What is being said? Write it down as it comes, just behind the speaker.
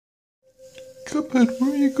Cuphead,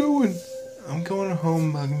 where are you going? I'm going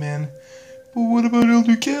home, Mugman. But what about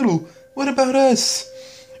Elder Cattle? What about us?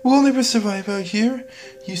 We'll never survive out here.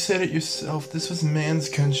 You said it yourself, this was man's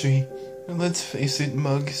country. And let's face it,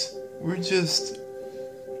 Mugs, we're just...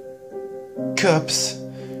 cups.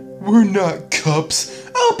 We're not cups.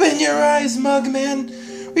 Open your eyes,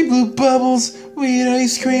 Mugman! We blew bubbles, we ate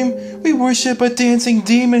ice cream, we worship a dancing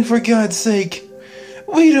demon for God's sake.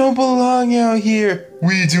 We don't belong out here.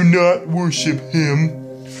 We do not worship him.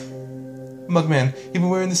 Mugman, you've been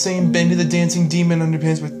wearing the same Bendy the Dancing Demon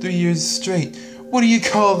underpants for 3 years straight. What do you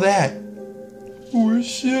call that?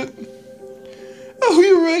 Worship? Oh,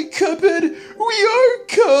 you're right, Cuphead. We are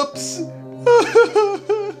cups.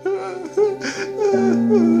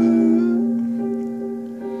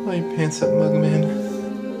 Pull your pants up,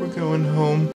 Mugman. We're going home.